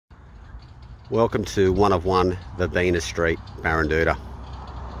Welcome to 1 Verbena Street, Baranduda.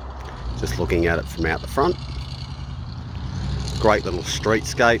 Just looking at it from out the front. Great little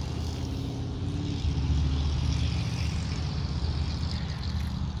streetscape.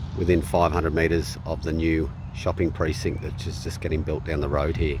 Within 500 metres of the new shopping precinct that's just getting built down the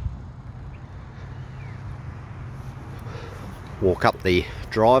road here. Walk up the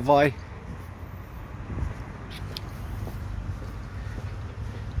driveway.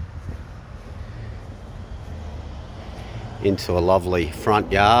 Into a lovely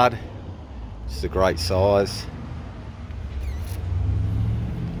front yard. It's a great size.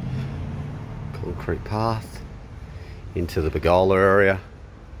 Concrete path into the pergola area,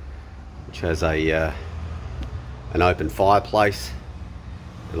 which has an open fireplace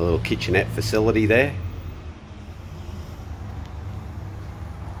and a little kitchenette facility there.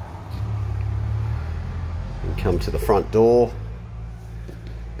 And come to the front door.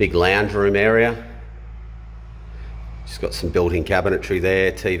 Big lounge room area. Just got some built-in cabinetry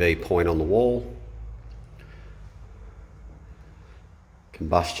there, TV point on the wall.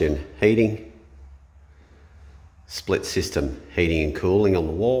 Combustion heating. Split system heating and cooling on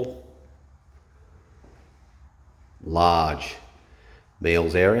the wall. Large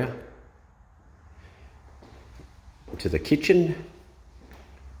meals area. Into the kitchen.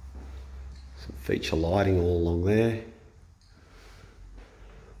 Some feature lighting all along there.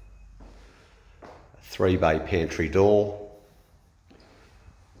 3-bay pantry door,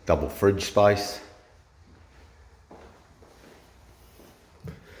 double fridge space,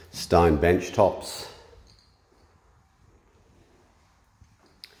 stone bench tops,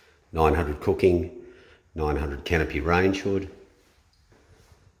 900 cooking, 900 canopy range hood,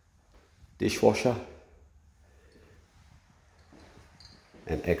 dishwasher,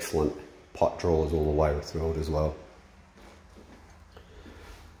 and excellent pot drawers all the way through it as well.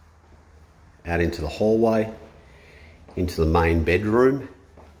 Out into the hallway, into the main bedroom,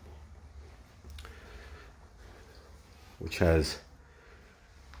 which has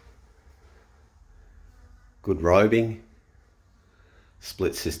good robing,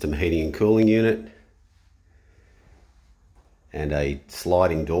 split system heating and cooling unit, and a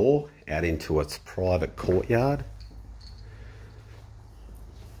sliding door out into its private courtyard.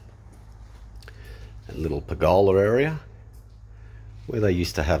 A little pergola area where they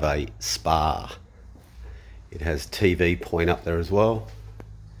used to have a spa. It has TV point up there as well,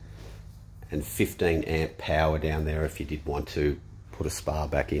 and 15 amp power down there if you did want to put a spa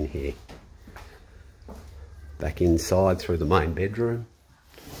back in here. Back inside through the main bedroom.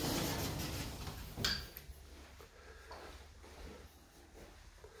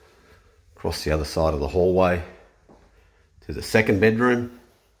 Across the other side of the hallway to the second bedroom.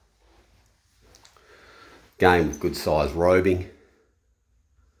 Again with good size robing.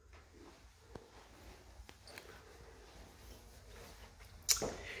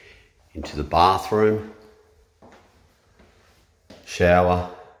 Into the bathroom, shower,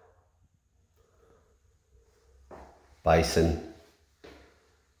 basin,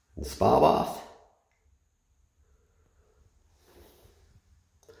 and spa bath.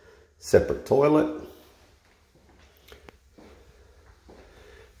 Separate toilet.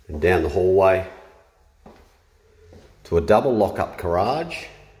 And down the hallway to a double lock-up garage.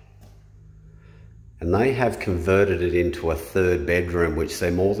 And they have converted it into a third bedroom, which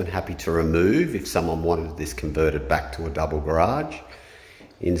they're more than happy to remove if someone wanted this converted back to a double garage.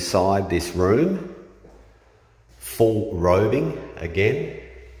 Inside this room, full robing again.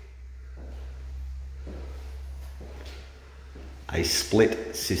 A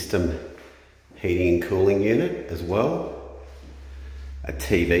split system heating and cooling unit as well. A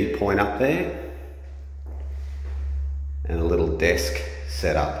TV point up there. And a little desk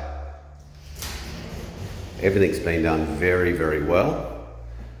set up. Everything's been done very, very well.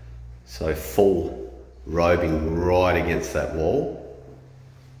 So full robing right against that wall.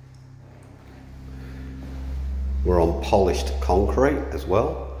 We're on polished concrete as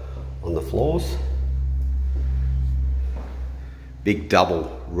well on the floors. Big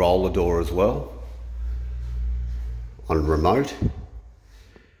double roller door as well on remote.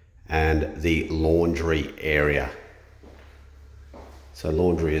 And the laundry area. So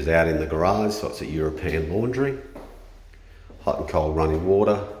laundry is out in the garage, so it's a European laundry. Hot and cold running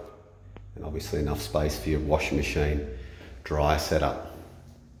water, and obviously enough space for your washing machine dryer setup.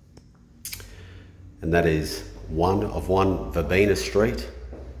 And that is 1 Verbena Street,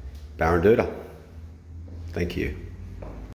 Baranduda. Thank you.